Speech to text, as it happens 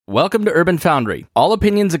Welcome to Urban Foundry. All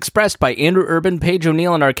opinions expressed by Andrew Urban, Paige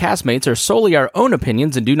O'Neill, and our castmates are solely our own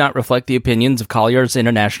opinions and do not reflect the opinions of Colliers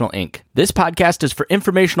International, Inc. This podcast is for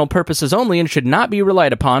informational purposes only and should not be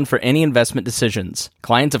relied upon for any investment decisions.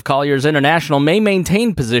 Clients of Colliers International may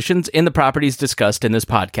maintain positions in the properties discussed in this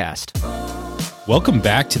podcast. Welcome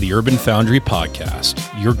back to the Urban Foundry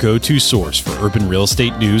podcast, your go-to source for urban real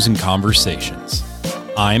estate news and conversations.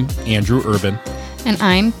 I'm Andrew Urban. And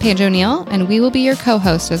I'm Paige O'Neill, and we will be your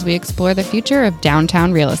co-hosts as we explore the future of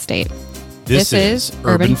downtown real estate. This is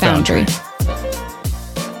Urban Foundry.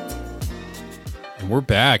 And we're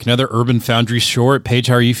back. Another Urban Foundry short. Paige,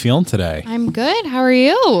 how are you feeling today? I'm good. How are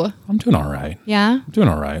you? I'm doing all right. Yeah? I'm doing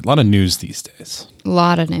all right. A lot of news these days. A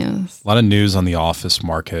lot of news. A lot of news on the office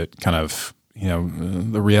market, kind of,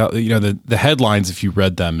 the headlines, if you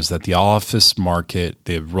read them, is that the office market,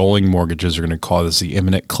 the rolling mortgages are going to cause the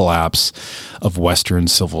imminent collapse of Western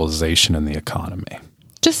civilization and the economy.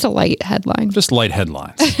 Just a light headline. Just light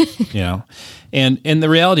headlines, And the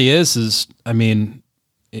reality is to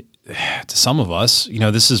some of us,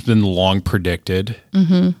 this has been long predicted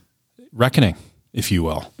reckoning, if you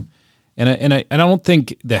will. And I don't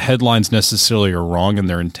think the headlines necessarily are wrong in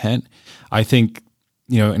their intent. I think,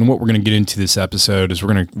 and what we're going to get into this episode is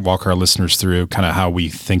we're going to walk our listeners through kind of how we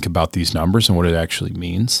think about these numbers and what it actually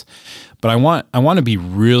means. But I want to be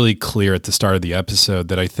really clear at the start of the episode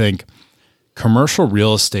that I think commercial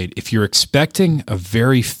real estate, if you're expecting a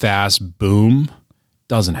very fast boom,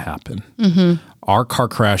 doesn't happen. Our car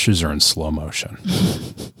crashes are in slow motion.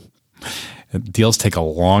 Deals take a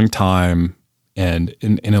long time. And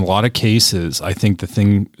in a lot of cases, I think the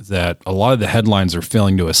thing that a lot of the headlines are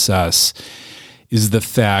failing to assess is the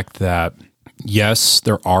fact that, yes,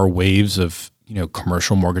 there are waves of,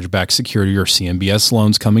 commercial mortgage-backed security or CMBS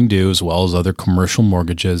loans coming due, as well as other commercial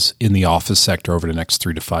mortgages in the office sector over the next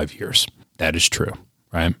 3 to 5 years. That is true,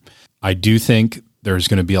 right? I do think there's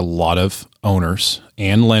going to be a lot of owners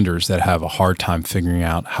and lenders that have a hard time figuring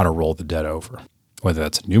out how to roll the debt over, whether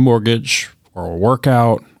that's a new mortgage or a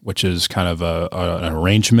workout, which is kind of an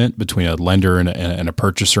arrangement between a lender and a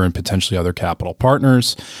purchaser and potentially other capital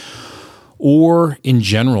partners. Or in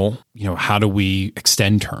general, how do we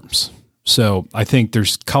extend terms? So I think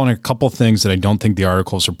there's kind of a couple of things that I don't think the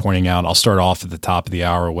articles are pointing out. I'll start off at the top of the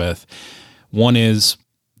hour with. One is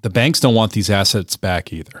the banks don't want these assets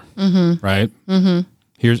back either, right?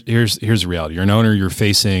 Here's the reality. You're an owner, you're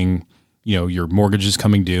facing, your mortgage is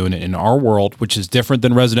coming due. And in our world, which is different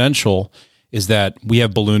than residential, is that we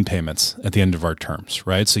have balloon payments at the end of our terms,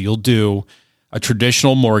 right? So you'll do a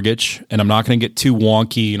traditional mortgage, and I'm not going to get too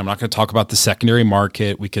wonky, and I'm not going to talk about the secondary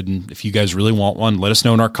market. We can, if you guys really want one, let us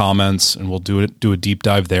know in our comments, and we'll do a deep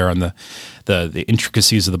dive there on the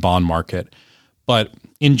intricacies of the bond market. But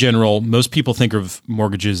in general, most people think of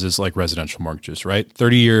mortgages as like residential mortgages, right?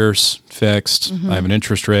 30 years fixed. I have an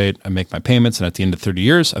interest rate. I make my payments, and at the end of 30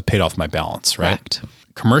 years, I've paid off my balance, right? Correct.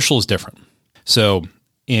 Commercial is different. So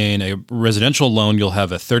in a residential loan, you'll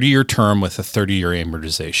have a 30-year term with a 30-year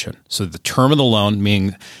amortization. So the term of the loan,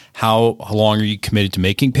 meaning how long are you committed to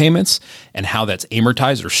making payments, and how that's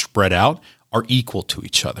amortized or spread out, are equal to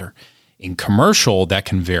each other. In commercial, that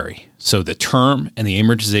can vary. So the term and the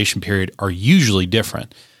amortization period are usually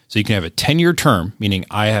different. So you can have a 10-year term, meaning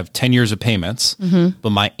I have 10 years of payments,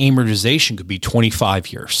 but my amortization could be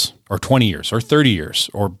 25 years or 20 years or 30 years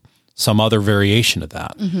or some other variation of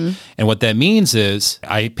that. And what that means is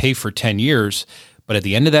I pay for 10 years, but at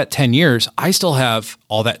the end of that 10 years, I still have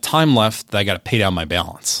all that time left that I got to pay down my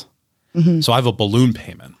balance. So I have a balloon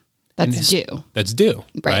payment. That's due. That's due,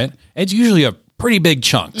 right? And it's usually a pretty big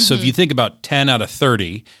chunk. So if you think about 10 out of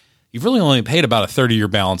 30, you've really only paid about a 30-year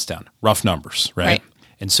balance down, rough numbers, right?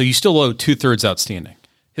 And so you still owe 2/3 outstanding.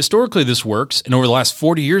 Historically, this works, and over the last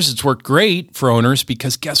 40 years, it's worked great for owners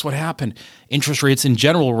because guess what happened? Interest rates in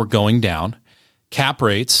general were going down. Cap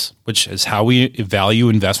rates, which is how we value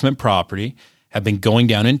investment property, have been going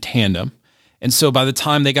down in tandem. And so by the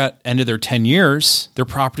time they got ended their 10 years, their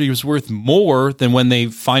property was worth more than when they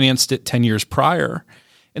financed it 10 years prior.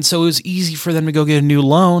 And so it was easy for them to go get a new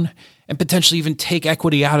loan and potentially even take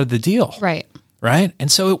equity out of the deal. Right. And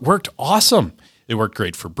so it worked awesome. It worked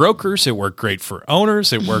great for brokers. It worked great for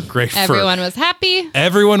owners. It worked great for... Everyone was happy.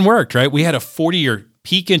 Everyone worked, right? We had a 40-year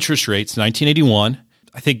peak interest rates, 1981.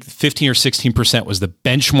 I think 15 or 16% was the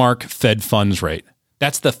benchmark Fed funds rate.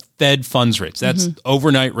 That's the Fed funds rates. That's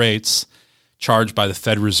overnight rates charged by the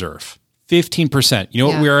Fed Reserve. 15%. You know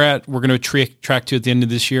what we are at? We're going to track to at the end of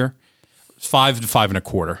this year? 5 to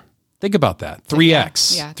 5.25. Think about that.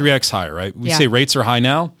 3x. Yeah. 3x higher, right? We say rates are high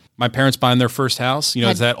now. My parents buying their first house,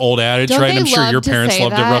 it's that old adage, Don't right? I'm sure love your to parents say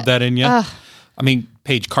love to that? rub that in you. Ugh. I mean,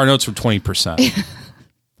 Paige, car notes were 20%.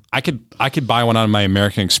 I could buy one on my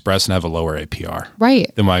American Express and have a lower APR.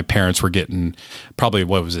 Right. Than my parents were getting probably,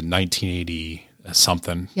 what was it, 1980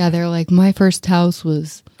 something. Yeah, they're like, my first house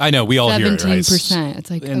was I know, we all hear it, right? 17%. It's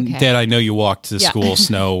like, and okay. Dad, I know you walked to school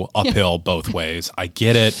snow uphill both ways. I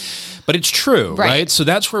get it. But it's true, right? So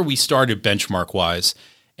that's where we started benchmark-wise.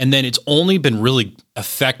 And then it's only been really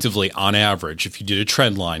effectively, on average, if you did a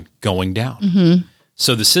trend line, going down.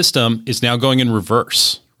 So the system is now going in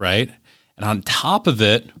reverse, right? And on top of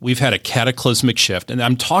it, we've had a cataclysmic shift. And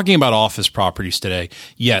I'm talking about office properties today.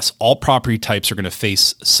 Yes, all property types are going to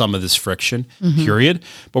face some of this friction, period.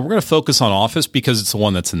 But we're going to focus on office because it's the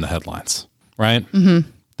one that's in the headlines, right?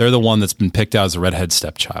 They're the one that's been picked out as a redhead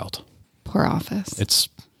stepchild. Poor office. It's,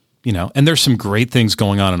 and there's some great things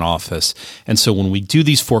going on in office. And so when we do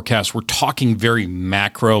these forecasts, we're talking very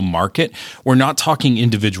macro market. We're not talking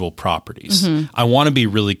individual properties. I want to be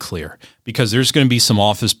really clear because there's going to be some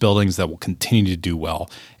office buildings that will continue to do well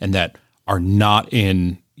and that are not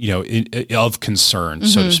of concern,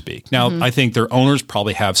 so to speak. Now, I think their owners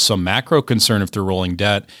probably have some macro concern if they're rolling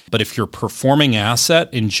debt. But if you're performing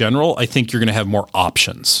asset in general, I think you're going to have more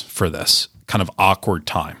options for this kind of awkward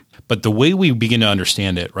time. But the way we begin to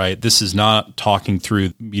understand it, right, this is not talking through,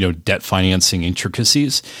 debt financing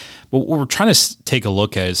intricacies. But what we're trying to take a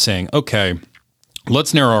look at is saying, okay,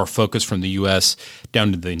 let's narrow our focus from the U.S.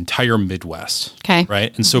 down to the entire Midwest. Okay.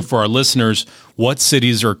 Right. And so for our listeners, what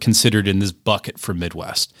cities are considered in this bucket for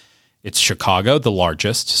Midwest? It's Chicago, the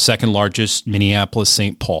largest. Second largest, Minneapolis,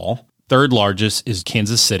 St. Paul. Third largest is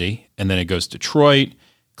Kansas City. And then it goes Detroit,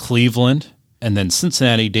 Cleveland, and then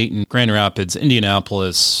Cincinnati, Dayton, Grand Rapids,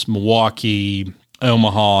 Indianapolis, Milwaukee,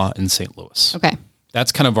 Omaha, and St. Louis. Okay.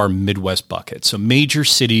 That's kind of our Midwest bucket. So major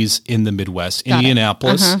cities in the Midwest. Got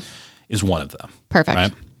Indianapolis is one of them. Perfect.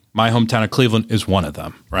 Right? My hometown of Cleveland is one of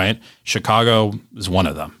them, right? Chicago is one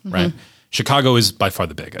of them, right? Chicago is by far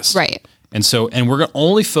the biggest. Right. And we're going to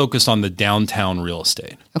only focus on the downtown real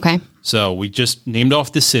estate. Okay. So we just named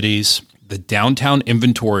off the cities. The downtown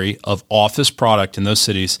inventory of office product in those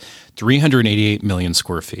cities, 388 million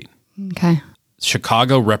square feet. Okay.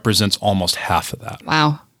 Chicago represents almost half of that.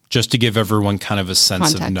 Wow. Just to give everyone kind of a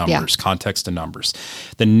sense of numbers, context of numbers.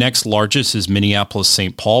 The next largest is Minneapolis,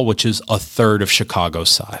 St. Paul, which is a third of Chicago's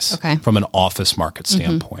size from an office market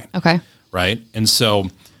standpoint. Okay. Right? And so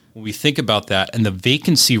when we think about that, and the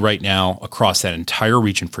vacancy right now across that entire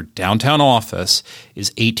region for downtown office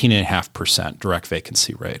is 18.5% direct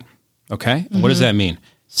vacancy rate. Okay. And what does that mean?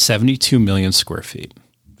 72 million square feet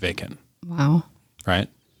vacant. Wow. Right.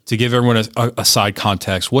 To give everyone a side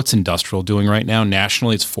context, what's industrial doing right now?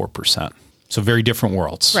 Nationally, it's 4%. So very different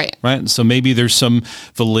worlds. Right. Right. And so maybe there's some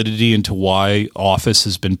validity into why office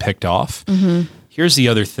has been picked off. Here's the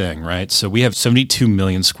other thing, right? So we have 72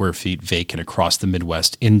 million square feet vacant across the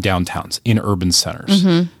Midwest in downtowns, in urban centers,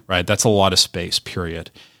 right? That's a lot of space,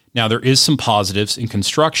 period. Now, there is some positives in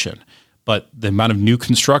construction, but the amount of new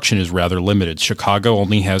construction is rather limited. Chicago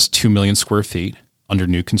only has 2 million square feet under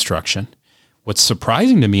new construction. What's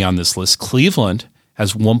surprising to me on this list, Cleveland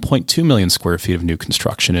has 1.2 million square feet of new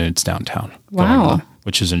construction in its downtown. Wow. Going on,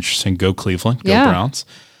 which is interesting. Go Cleveland, go Browns.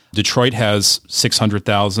 Detroit has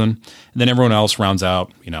 600,000, and then everyone else rounds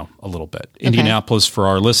out, a little bit. Okay. Indianapolis, for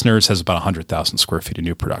our listeners, has about 100,000 square feet of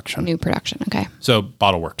new production. Okay. So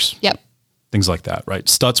Bottle Works. Yep. Things like that, right?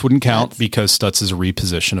 Stutz wouldn't count because Stutz is a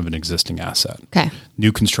reposition of an existing asset. Okay.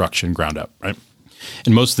 New construction, ground up, right?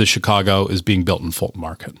 And most of the Chicago is being built in Fulton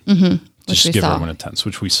Market. Just to give everyone a sense,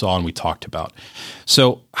 which we saw and we talked about.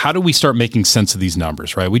 So how do we start making sense of these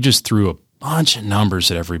numbers, right? We just threw a bunch of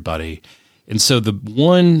numbers at everybody. And so the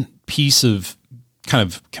one piece of kind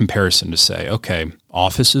of comparison to say, okay,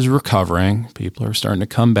 office is recovering, people are starting to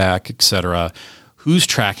come back, et cetera. Who's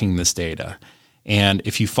tracking this data? And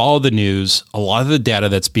if you follow the news, a lot of the data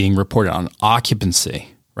that's being reported on occupancy,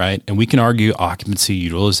 right? And we can argue occupancy,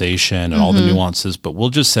 utilization, and all the nuances, but we'll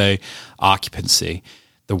just say occupancy.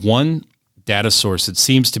 The one data source that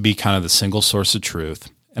seems to be kind of the single source of truth,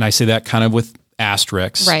 and I say that kind of with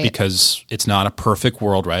asterisks because it's not a perfect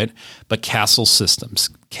world, right? But Castle Systems,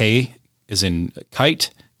 K is in kite,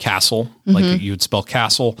 Castle, like you would spell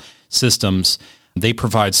Castle Systems. They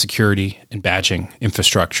provide security and badging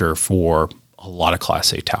infrastructure for a lot of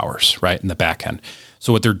Class A towers, right, in the back end.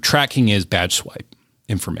 So what they're tracking is badge swipe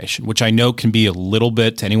information, which I know can be a little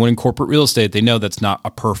bit, to anyone in corporate real estate, they know that's not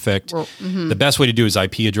a perfect. The best way to do is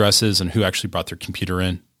IP addresses and who actually brought their computer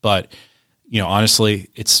in. But, honestly,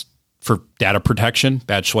 it's for data protection,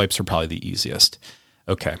 badge swipes are probably the easiest.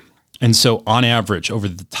 Okay. And so on average, over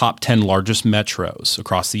the top 10 largest metros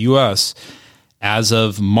across the U.S., as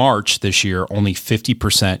of March this year, only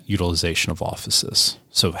 50% utilization of offices.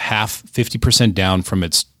 So 50% down from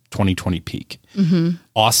its 2020 peak.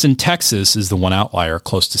 Austin, Texas is the one outlier,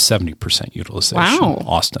 close to 70% utilization. Wow.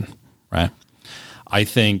 Austin, right? I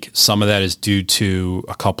think some of that is due to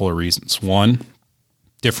a couple of reasons. One,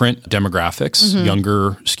 different demographics,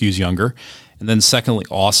 younger, skews younger. And then secondly,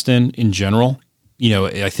 Austin in general,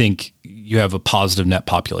 I think you have a positive net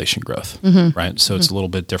population growth, right? So it's a little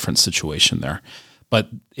bit different situation there, but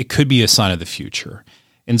it could be a sign of the future.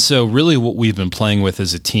 And so really what we've been playing with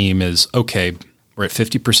as a team is, okay, we're at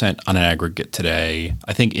 50% on an aggregate today.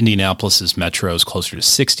 I think Indianapolis's metro is closer to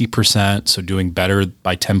 60%, so doing better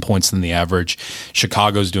by 10 points than the average.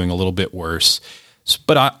 Chicago's doing a little bit worse.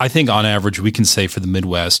 But I think on average, we can say for the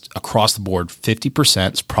Midwest, across the board,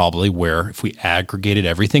 50% is probably where, if we aggregated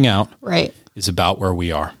everything out, right, is about where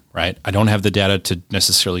we are, right? I don't have the data to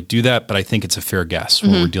necessarily do that, but I think it's a fair guess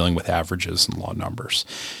when we're dealing with averages and law numbers.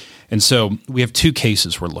 And so we have two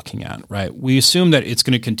cases we're looking at, right? We assume that it's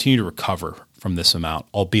going to continue to recover from this amount,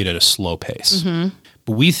 albeit at a slow pace.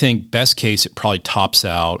 But we think best case, it probably tops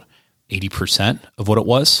out 80% of what it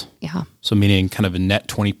was. Yeah. So meaning kind of a net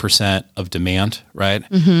 20% of demand, right?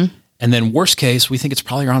 And then worst case, we think it's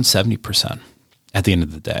probably around 70% at the end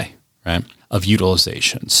of the day, right, of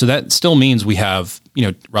utilization. So that still means we have,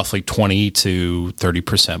 roughly 20 to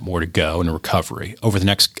 30% more to go in a recovery over the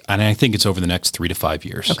next, and I think it's over the next 3 to 5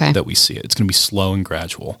 years that we see it. It's going to be slow and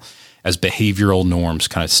gradual as behavioral norms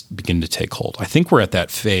kind of begin to take hold. I think we're at that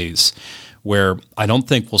phase where I don't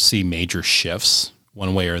think we'll see major shifts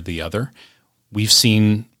one way or the other. We've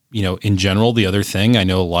seen, in general, the other thing I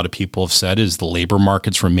know a lot of people have said is the labor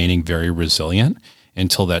market's remaining very resilient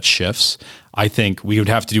until that shifts. I think we would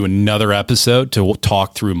have to do another episode to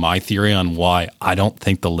talk through my theory on why I don't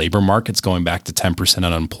think the labor market's going back to 10%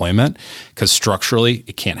 unemployment, because structurally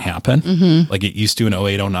it can't happen like it used to in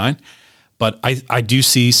 08, 09. But I do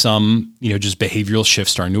see some, just behavioral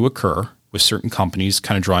shifts starting to occur with certain companies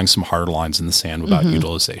kind of drawing some harder lines in the sand about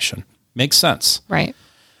utilization. Makes sense. Right.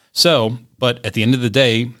 So, but at the end of the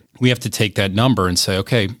day, we have to take that number and say,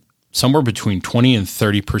 okay, somewhere between 20 and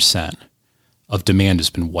 30% of demand has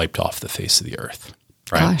been wiped off the face of the earth.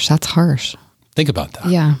 Right? Gosh, that's harsh. Think about that.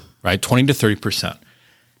 Yeah. Right? 20 to 30%.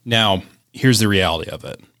 Now, here's the reality of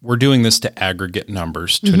it. We're doing this to aggregate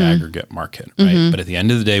numbers to an aggregate market, right? But at the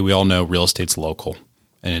end of the day, we all know real estate's local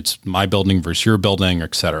and it's my building versus your building,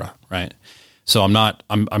 et cetera, right? So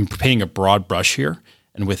I'm painting a broad brush here.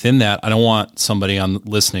 And within that, I don't want somebody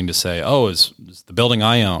listening to say, oh, is the building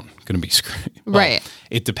I own going to be screwed? Well, right.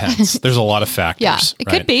 It depends. There's a lot of factors. Yeah, it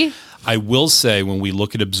could be. I will say when we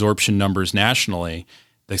look at absorption numbers nationally,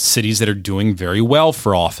 the cities that are doing very well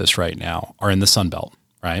for office right now are in the Sun Belt,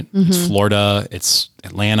 right? It's Florida, it's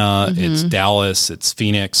Atlanta, it's Dallas, it's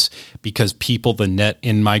Phoenix, because the net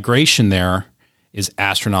in migration there is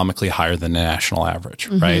astronomically higher than the national average,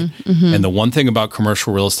 right? And the one thing about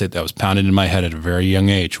commercial real estate that was pounded in my head at a very young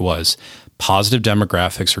age was positive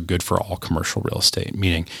demographics are good for all commercial real estate,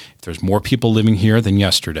 meaning if there's more people living here than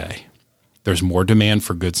yesterday, there's more demand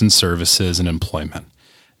for goods and services and employment.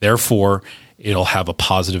 Therefore, it'll have a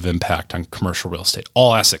positive impact on commercial real estate,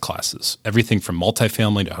 all asset classes, everything from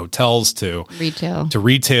multifamily to hotels to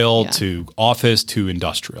retail, to office to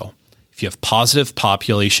industrial. If you have positive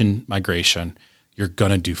population migration, you're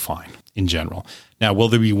going to do fine in general. Now, will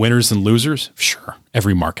there be winners and losers? Sure.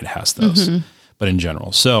 Every market has those, but in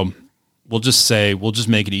general. So we'll just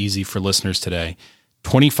make it easy for listeners today.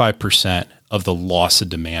 25% of the loss of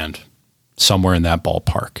demand, somewhere in that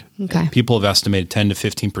ballpark. Okay. People have estimated 10 to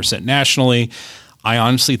 15% nationally. I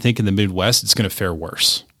honestly think in the Midwest, it's going to fare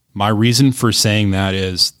worse. My reason for saying that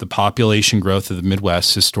is the population growth of the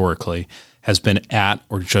Midwest historically has been at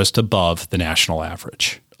or just above the national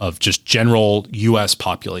average of just general U.S.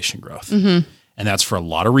 population growth. And that's for a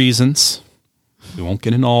lot of reasons. We won't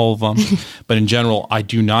get into all of them. But in general, I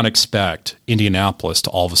do not expect Indianapolis to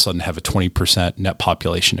all of a sudden have a 20% net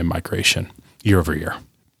population in migration year over year.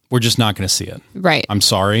 We're just not going to see it. Right. I'm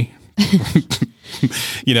sorry.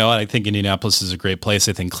 I think Indianapolis is a great place.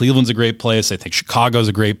 I think Cleveland's a great place. I think Chicago's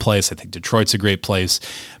a great place. I think Detroit's a great place.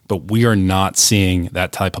 But we are not seeing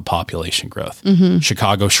that type of population growth.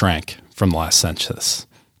 Chicago shrank from the last census.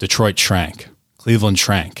 Detroit shrank. Cleveland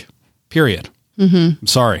shrank. Period. I'm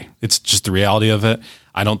sorry. It's just the reality of it.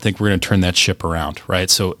 I don't think we're going to turn that ship around, right?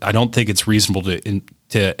 So I don't think it's reasonable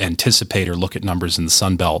to anticipate or look at numbers in the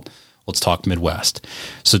Sun Belt. Let's talk Midwest.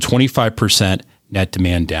 So 25% net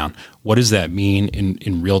demand down. What does that mean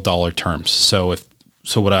in real dollar terms? So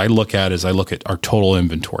what I look at is I look at our total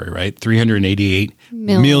inventory, right? 388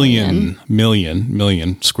 million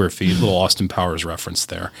square feet, little Austin Powers reference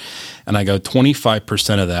there. And I go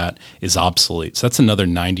 25% of that is obsolete. So that's another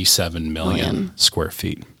 97 million square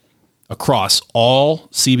feet. across all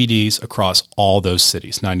CBDs, across all those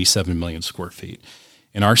cities, 97 million square feet.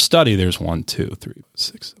 In our study, there's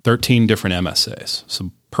 13 different MSAs.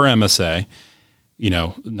 So per MSA,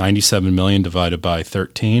 97 million divided by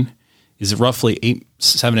 13 is roughly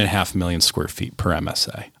 7.5 million square feet per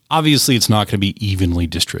MSA. Obviously, it's not going to be evenly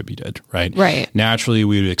distributed, right? Right. Naturally,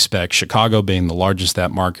 we would expect Chicago being the largest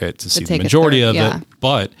that market to see the majority of it.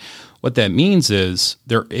 But what that means is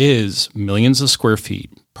there is millions of square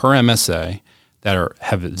feet per MSA that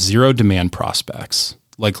have zero demand prospects,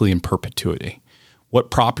 likely in perpetuity.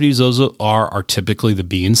 What properties those are typically the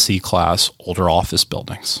B and C class older office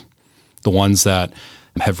buildings, the ones that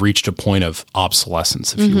have reached a point of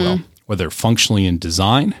obsolescence, if you will, whether functionally in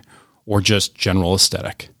design or just general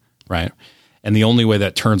aesthetic, right? And the only way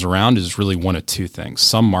that turns around is really one of two things.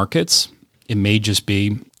 Some markets, it may just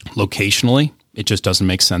be locationally, it just doesn't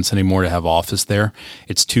make sense anymore to have office there.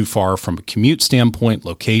 It's too far from a commute standpoint,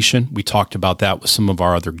 location. We talked about that with some of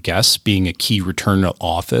our other guests being a key return to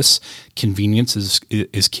office. Convenience is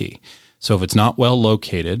key. So if it's not well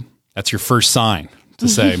located, that's your first sign to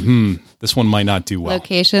say, this one might not do well.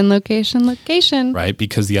 Location. Right?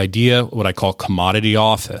 Because the idea, what I call commodity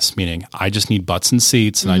office, meaning I just need butts and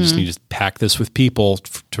seats and I just need to pack this with people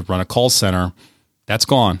to run a call center, that's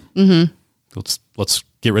gone. Let's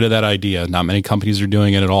get rid of that idea. Not many companies are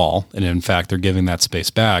doing it at all. And in fact, they're giving that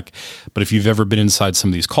space back. But if you've ever been inside some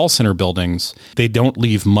of these call center buildings, they don't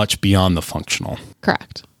leave much beyond the functional.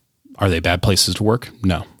 Correct. Are they bad places to work?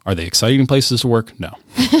 No. Are they exciting places to work? No.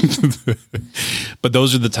 But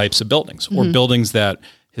those are the types of buildings or buildings that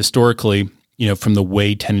historically, from the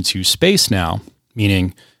way tenants use space now,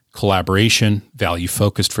 meaning collaboration, value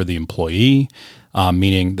focused for the employee,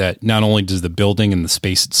 meaning that not only does the building and the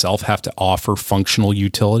space itself have to offer functional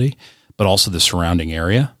utility, but also the surrounding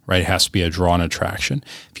area, right? It has to be a draw and attraction.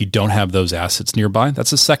 If you don't have those assets nearby,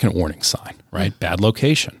 that's a second warning sign, right? Bad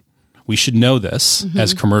location. We should know this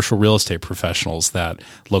as commercial real estate professionals, that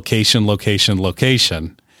location,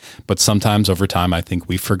 but sometimes over time, I think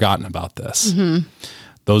we've forgotten about this.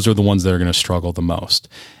 Those are the ones that are going to struggle the most.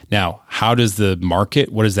 Now, how does the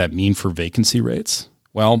market, what does that mean for vacancy rates?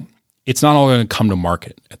 Well, it's not all going to come to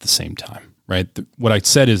market at the same time, right? What I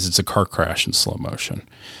said is it's a car crash in slow motion,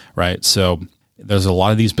 right? So there's a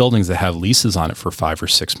lot of these buildings that have leases on it for 5 or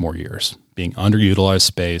 6 more years, being underutilized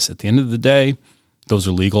space. At the end of the day, those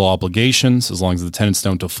are legal obligations. As long as the tenants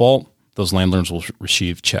don't default, those landlords will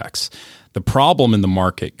receive checks. The problem in the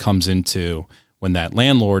market comes into when that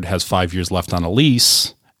landlord has 5 years left on a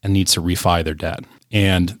lease and needs to refi their debt.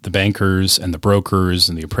 And the bankers and the brokers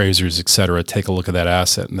and the appraisers, et cetera, take a look at that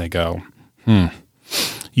asset and they go,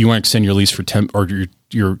 you want to extend your lease for 10 or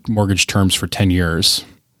your mortgage terms for 10 years.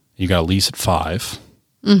 You got a lease at 5.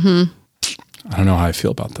 I don't know how I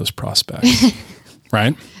feel about those prospects.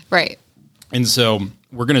 Right? Right. And so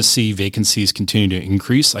we're going to see vacancies continue to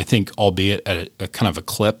increase, I think, albeit at a kind of a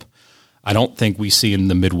clip. I don't think we see in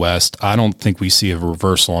the Midwest, I don't think we see a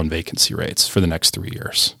reversal on vacancy rates for the next 3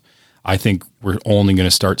 years. I think we're only going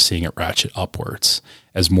to start seeing it ratchet upwards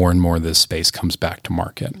as more and more of this space comes back to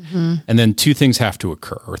market. And then 2 things have to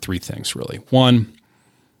occur, or 3 things really. One,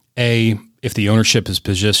 if the ownership is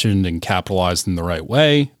positioned and capitalized in the right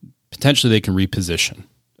way, potentially they can reposition,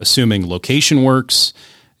 assuming location works,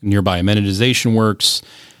 nearby amenitization works,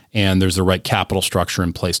 and there's the right capital structure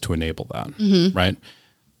in place to enable that, right?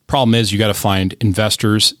 Problem is you got to find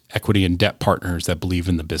investors, equity, and debt partners that believe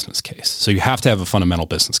in the business case. So you have to have a fundamental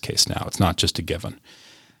business case now. It's not just a given.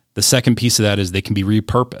 The second piece of that is they can be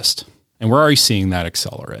repurposed. And we're already seeing that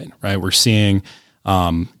accelerate, right? We're seeing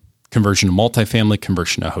conversion to multifamily,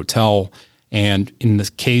 conversion to hotel. And in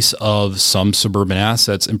the case of some suburban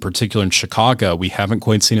assets, in particular in Chicago, we haven't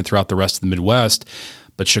quite seen it throughout the rest of the Midwest,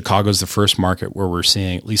 but Chicago is the first market where we're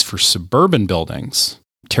seeing, at least for suburban buildings,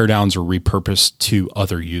 teardowns are repurposed to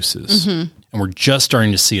other uses. And we're just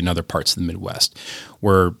starting to see in other parts of the Midwest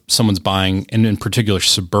where someone's buying, and in particular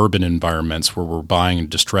suburban environments where we're buying a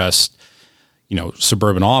distressed,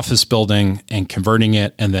 suburban office building and converting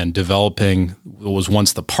it and then developing what was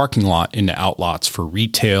once the parking lot into outlots for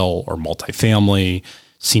retail or multifamily,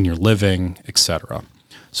 senior living, et cetera.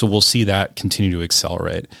 So we'll see that continue to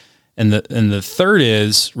accelerate. And the third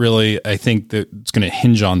is really, I think that it's going to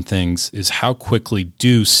hinge on things is how quickly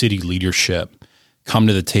do city leadership come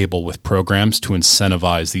to the table with programs to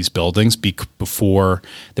incentivize these buildings before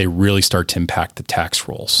they really start to impact the tax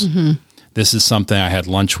rolls. This is something I had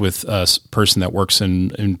lunch with a person that works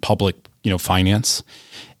in public, finance.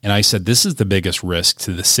 And I said, this is the biggest risk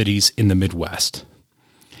to the cities in the Midwest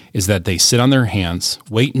is that they sit on their hands,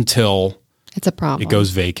 wait until it's a problem. It goes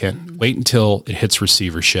vacant, wait until it hits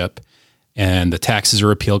receivership, and the taxes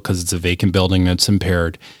are appealed because it's a vacant building and it's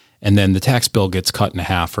impaired. And then the tax bill gets cut in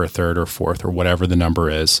half or a third or fourth or whatever the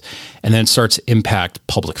number is. And then it starts to impact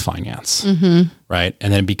public finance, right?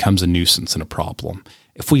 And then it becomes a nuisance and a problem.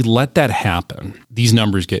 If we let that happen, these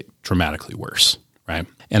numbers get dramatically worse, right?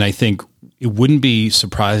 And I think it wouldn't be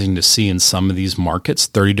surprising to see in some of these markets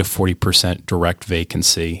 30 to 40% direct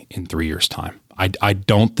vacancy in 3 years' time. I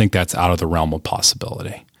don't think that's out of the realm of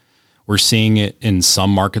possibility. We're seeing it in some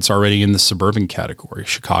markets already in the suburban category.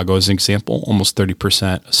 Chicago, as an example, almost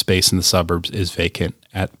 30% of space in the suburbs is vacant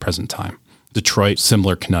at present time. Detroit,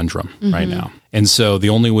 similar conundrum right now. And so the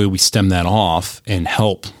only way we stem that off and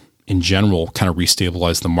help in general kind of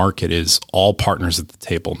restabilize the market is all partners at the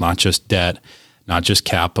table, not just debt, not just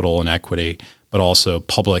capital and equity, but also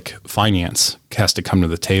public finance has to come to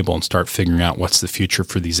the table and start figuring out what's the future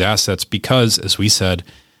for these assets. Because, as we said,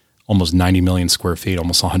 almost 90 million square feet,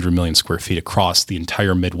 almost 100 million square feet across the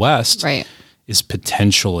entire Midwest is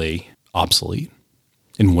potentially obsolete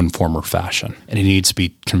in one form or fashion. And it needs to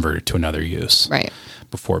be converted to another use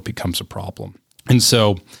before it becomes a problem. And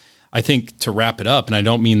so I think to wrap it up, and I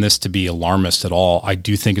don't mean this to be alarmist at all, I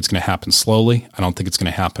do think it's going to happen slowly. I don't think it's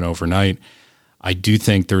going to happen overnight. I do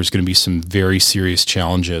think there's going to be some very serious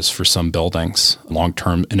challenges for some buildings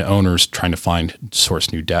long-term and owners trying to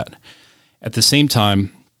source new debt. At the same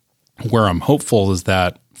time, where I'm hopeful is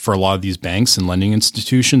that for a lot of these banks and lending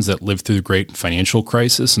institutions that lived through the great financial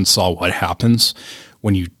crisis and saw what happens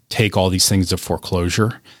when you take all these things to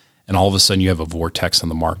foreclosure and all of a sudden you have a vortex on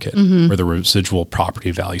the market where the residual property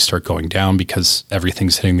values start going down because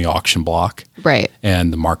everything's hitting the auction block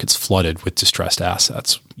and the market's flooded with distressed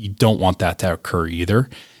assets. You don't want that to occur either.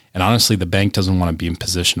 And honestly, the bank doesn't want to be in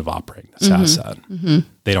position of operating this asset.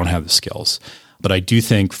 They don't have the skills. But I do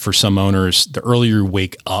think for some owners, the earlier you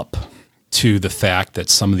wake up to the fact that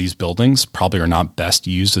some of these buildings probably are not best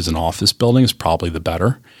used as an office building is probably the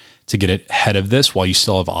better to get ahead of this while you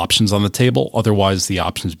still have options on the table. Otherwise, the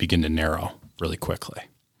options begin to narrow really quickly.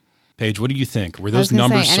 Paige, what do you think? Were those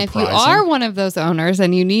numbers surprising? And if you are one of those owners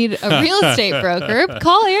and you need a real estate broker,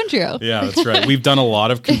 call Andrew. Yeah, that's right. We've done a lot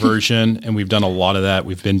of conversion and we've done a lot of that.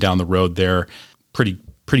 We've been down the road there pretty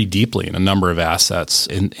deeply in a number of assets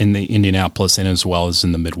in the Indianapolis and as well as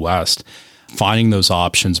in the Midwest. Finding those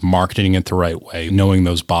options, marketing it the right way, knowing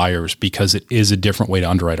those buyers, because it is a different way to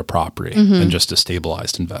underwrite a property than just a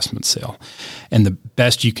stabilized investment sale. And the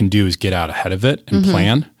best you can do is get out ahead of it and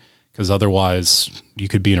plan, because otherwise you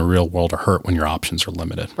could be in a real world of hurt when your options are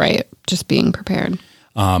limited. Right. Just being prepared.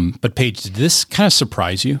 But Paige, did this kind of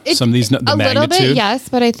surprise you? Some of these, the magnitude? A little bit, yes.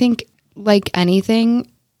 But I think like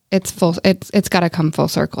anything, it's got to come full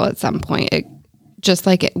circle at some point.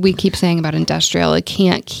 We keep saying about industrial, it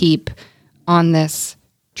can't keep on this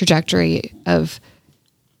trajectory of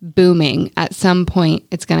booming. At some point,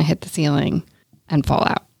 it's going to hit the ceiling and fall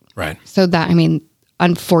out. Right. So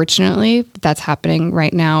unfortunately, that's happening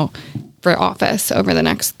right now for office over the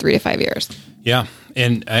next 3 to 5 years. Yeah.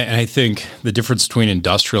 And I think the difference between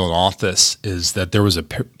industrial and office is that there was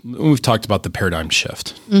we've talked about the paradigm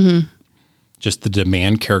shift. Just the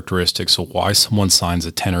demand characteristics of why someone signs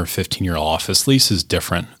a 10 or 15-year office lease is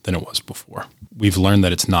different than it was before. We've learned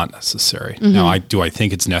that it's not necessary. Now, I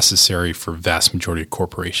think it's necessary for vast majority of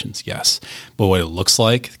corporations? Yes. But what it looks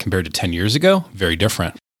like compared to 10 years ago, very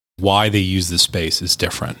different. Why they use this space is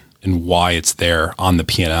different. And why it's there on the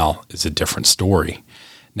P&L is a different story.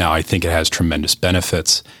 Now, I think it has tremendous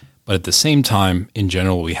benefits. But at the same time, in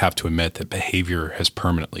general, we have to admit that behavior has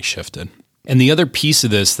permanently shifted. And the other piece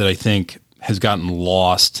of this that I think has gotten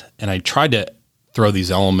lost, and I tried to throw these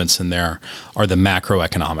elements in there, are the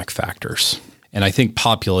macroeconomic factors. And I think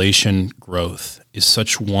population growth is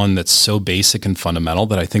such one that's so basic and fundamental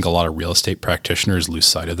that I think a lot of real estate practitioners lose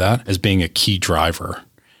sight of that as being a key driver.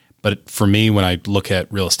 But for me, when I look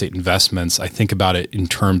at real estate investments, I think about it in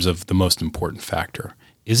terms of the most important factor.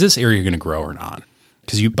 Is this area going to grow or not?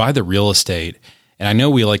 Because you buy the real estate, and I know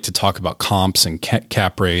we like to talk about comps and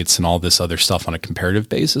cap rates and all this other stuff on a comparative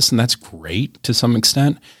basis, and that's great to some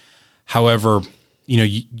extent. However,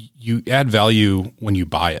 you add value when you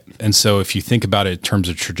buy it. And so if you think about it in terms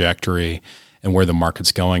of trajectory and where the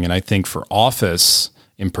market's going, and I think for office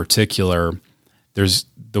in particular, there's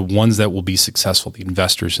the ones that will be successful, the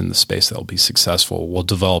investors in the space that will be successful will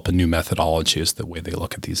develop a new methodology as the way they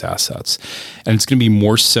look at these assets. And it's going to be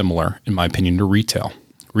more similar, in my opinion, to retail.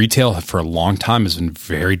 Retail for a long time has been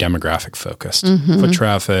very demographic focused. Foot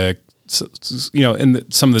traffic, and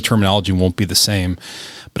some of the terminology won't be the same.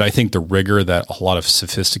 But I think the rigor that a lot of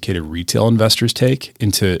sophisticated retail investors take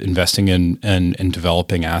into investing in and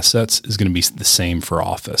developing assets is going to be the same for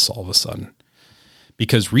office all of a sudden.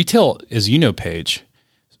 Because retail, as you know, Paige,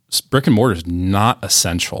 brick and mortar is not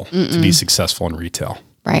essential to be successful in retail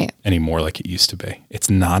Right. anymore like it used to be. It's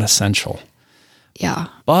not essential. Yeah.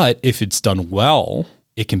 But if it's done well,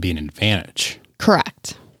 it can be an advantage.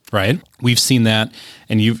 Correct. Right? We've seen that.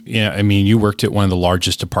 And you worked at one of the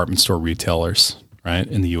largest department store retailers, right,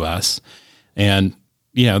 in the US. And,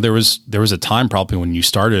 there was a time probably when you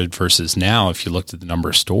started versus now, if you looked at the number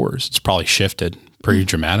of stores, it's probably shifted pretty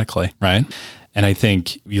dramatically, right? And I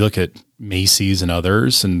think you look at Macy's and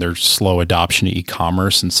others and their slow adoption of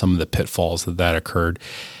e-commerce and some of the pitfalls that occurred.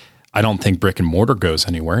 I don't think brick and mortar goes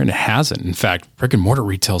anywhere, and it hasn't. In fact, brick and mortar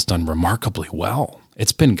retail's done remarkably well.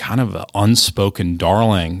 It's been kind of an unspoken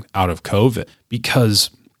darling out of COVID because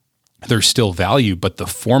there's still value, but the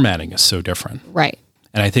formatting is so different. Right.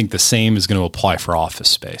 And I think the same is going to apply for office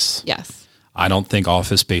space. Yes. I don't think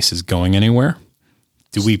office space is going anywhere.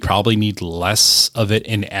 Do we probably need less of it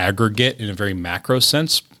in aggregate in a very macro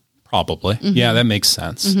sense? Probably. Yeah, that makes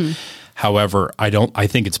sense. However, I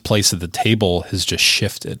think its place at the table has just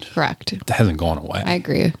shifted. Correct. It hasn't gone away. I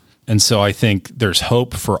agree. And so I think there's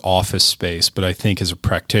hope for office space, but I think as a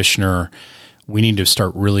practitioner, we need to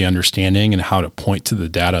start really understanding and how to point to the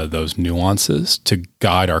data of those nuances to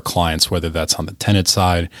guide our clients, whether that's on the tenant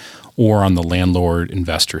side or on the landlord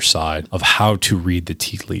investor side, of how to read the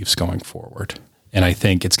tea leaves going forward. And I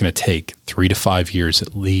think it's going to take 3 to 5 years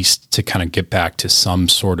at least to kind of get back to some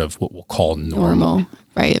sort of what we'll call normal.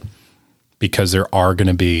 Right. Because there are going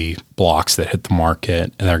to be blocks that hit the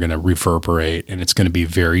market and they're going to reverberate, and it's going to be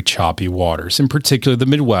very choppy waters. In particular, the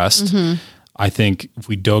Midwest. I think if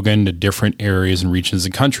we dug into different areas and regions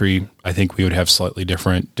of the country, I think we would have slightly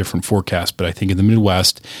different forecasts. But I think in the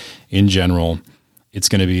Midwest, in general, it's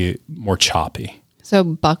going to be more choppy. So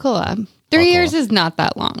buckle up. 3 years is not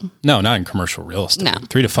that long. No, not in commercial real estate. No.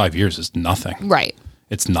 3 to 5 years is nothing. Right.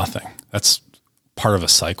 It's nothing. That's part of a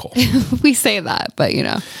cycle. We say that, but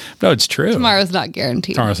No, it's true. tomorrow's not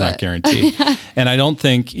guaranteed. Not guaranteed. And I don't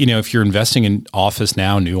think, if you're investing in office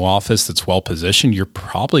now, new office that's well positioned, you're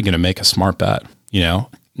probably going to make a smart bet.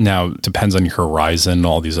 Now it depends on your horizon and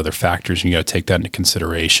all these other factors, and you got to take that into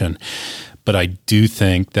consideration. But I do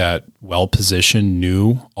think that well-positioned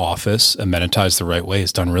new office amenitized the right way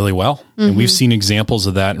is done really well. And we've seen examples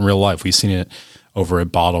of that in real life. We've seen it over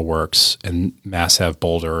at Bottle Works and Mass Ave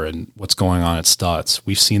Boulder and what's going on at Stutz.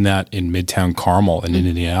 We've seen that in Midtown Carmel and in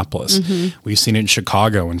Indianapolis. We've seen it in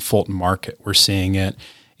Chicago and Fulton Market. We're seeing it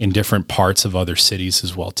in different parts of other cities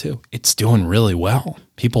as well too. It's doing really well.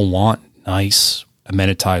 People want nice,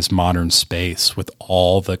 amenitized, modern space with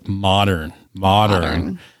all the modern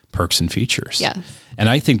perks and features. Yes. And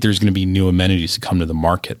I think there's going to be new amenities to come to the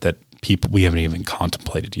market that we haven't even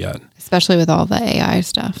contemplated yet. Especially with all the AI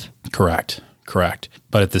stuff. Correct.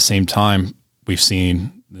 But at the same time, we've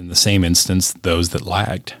seen in the same instance those that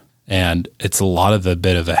lagged. And it's a lot of the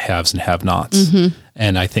bit of the haves and have-nots.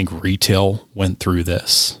 And I think retail went through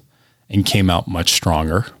this and came out much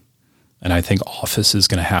stronger. And I think office is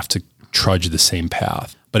going to have to trudge the same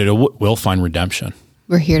path, but it will find redemption.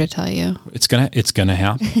 We're here to tell you. It's gonna happen. It's gonna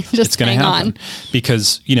hang happen on.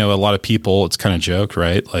 because a lot of people, it's kind of joked,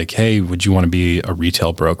 right? Like, hey, would you want to be a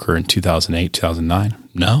retail broker in 2008, 2009?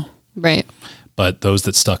 No, Right. but those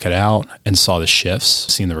that stuck it out and saw the shifts,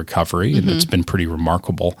 seen the recovery, and it's been pretty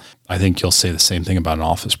remarkable. I think you'll say the same thing about an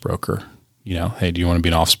office broker. Hey, do you want to be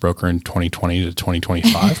an office broker in 2020 to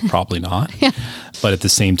 2025? Probably not. Yeah. But at the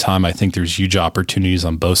same time, I think there's huge opportunities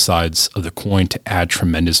on both sides of the coin to add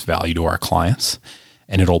tremendous value to our clients,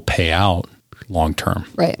 and it'll pay out long term.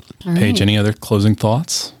 Right. All Paige, right. any other closing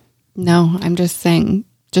thoughts? No, I'm just saying,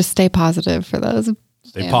 just stay positive for those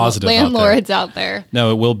Stay positive landlords out there.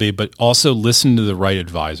 No, it will be, but also listen to the right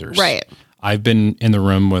advisors. Right. I've been in the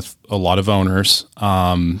room with a lot of owners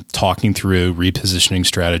talking through repositioning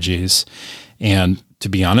strategies. And to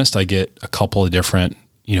be honest, I get a couple of different,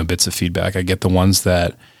 bits of feedback. I get the ones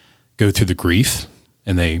that go through the grief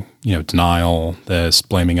and they, denial, this,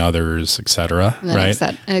 blaming others, et cetera. Right.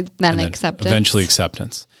 Then acceptance. Eventually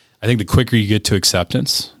acceptance. I think the quicker you get to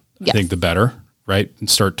acceptance, I think the better, right? And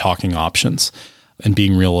start talking options and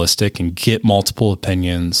being realistic and get multiple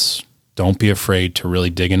opinions. Don't be afraid to really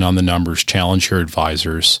dig in on the numbers, challenge your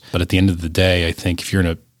advisors. But at the end of the day, I think if you're in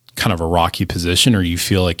a kind of a rocky position or you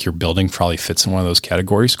feel like your building probably fits in one of those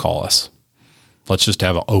categories, call us. Let's just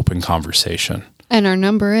have an open conversation. And our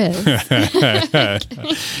number is.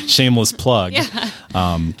 Shameless plug. Yeah.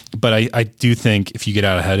 But I do think if you get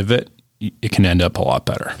out ahead of it, it can end up a lot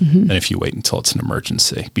better than if you wait until it's an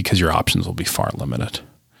emergency, because your options will be far limited.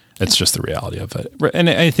 It's just the reality of it. And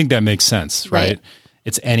I think that makes sense, right?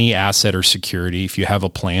 It's any asset or security. If you have a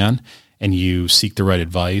plan and you seek the right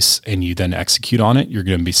advice and you then execute on it, you're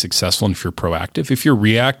going to be successful. And if you're proactive, if you're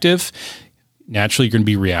reactive, naturally you're going to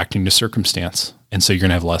be reacting to circumstance. And so you're going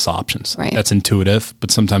to have less options. Right. That's intuitive,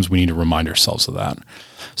 but sometimes we need to remind ourselves of that.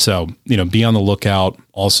 So, be on the lookout.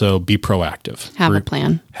 Also be proactive. Have a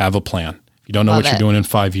plan. Have a plan. If you don't know what you're doing in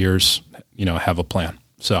 5 years, have a plan.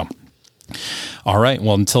 So, all right.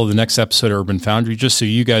 Well, until the next episode of Urban Foundry, just so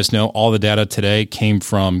you guys know, all the data today came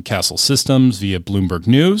from Castle Systems via Bloomberg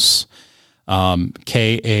News,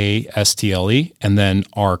 KASTLE, and then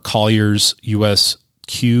our Colliers U.S.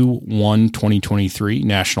 Q1 2023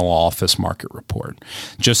 National Office Market Report,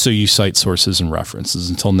 just so you cite sources and references.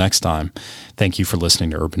 Until next time, thank you for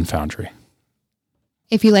listening to Urban Foundry.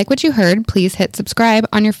 If you like what you heard, please hit subscribe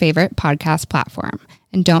on your favorite podcast platform.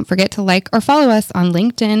 And don't forget to like or follow us on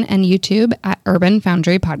LinkedIn and YouTube at Urban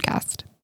Foundry Podcast.